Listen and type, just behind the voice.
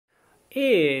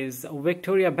Is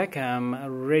Victoria Beckham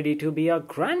ready to be a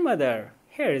grandmother?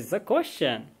 Here is the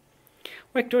question.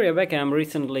 Victoria Beckham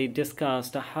recently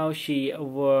discussed how she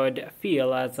would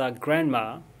feel as a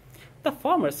grandma. The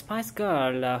former Spice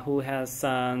Girl, who has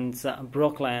sons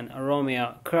Brooklyn,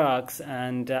 Romeo, Cruz,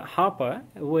 and Harper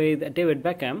with David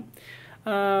Beckham,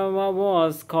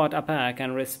 was caught aback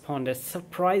and responded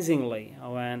surprisingly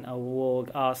when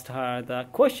Vogue asked her the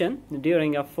question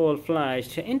during a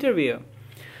full-fledged interview.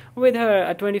 With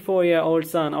her 24-year-old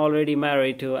son already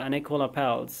married to Nicola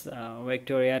Peltz,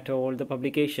 Victoria told the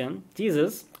publication,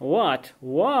 "Jesus, what?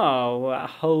 Wow,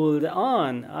 hold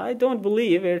on. I don't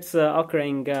believe it's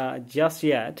occurring just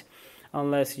yet,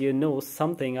 unless you know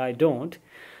something I don't."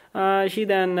 She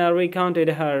then recounted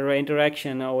her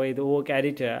interaction with Vogue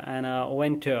editor Anna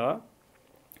Wintour.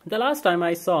 "The last time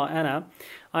I saw Anna,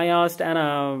 I asked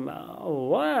Anna,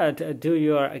 'What do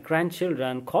your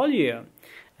grandchildren call you?'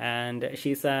 And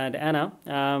she said, 'Anna,'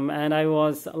 and I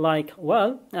was like,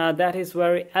 'Well, that is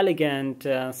very elegant,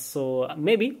 so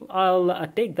maybe I'll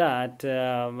take that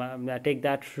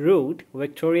route,'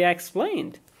 Victoria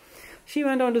explained. She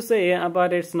went on to say,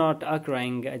 'But it's not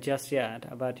occurring just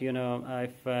yet. But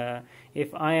if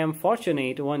I am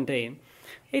fortunate one day,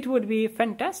 it would be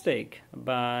fantastic.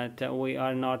 But we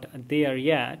are not there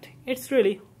yet. It's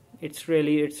really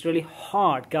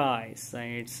hard, guys.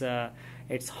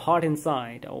 It's hot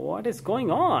inside. What is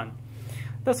going on?'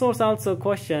 The source also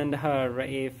questioned her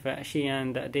if she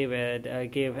and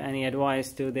David gave any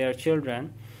advice to their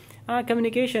children.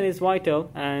 Communication is vital,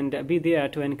 and be there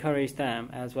to encourage them,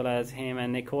 as well as him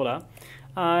and Nicola.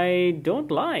 I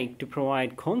don't like to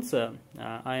provide counsel.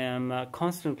 I am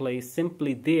constantly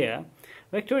simply there."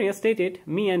 Victoria stated,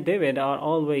 "Me and David are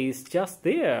always just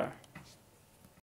there."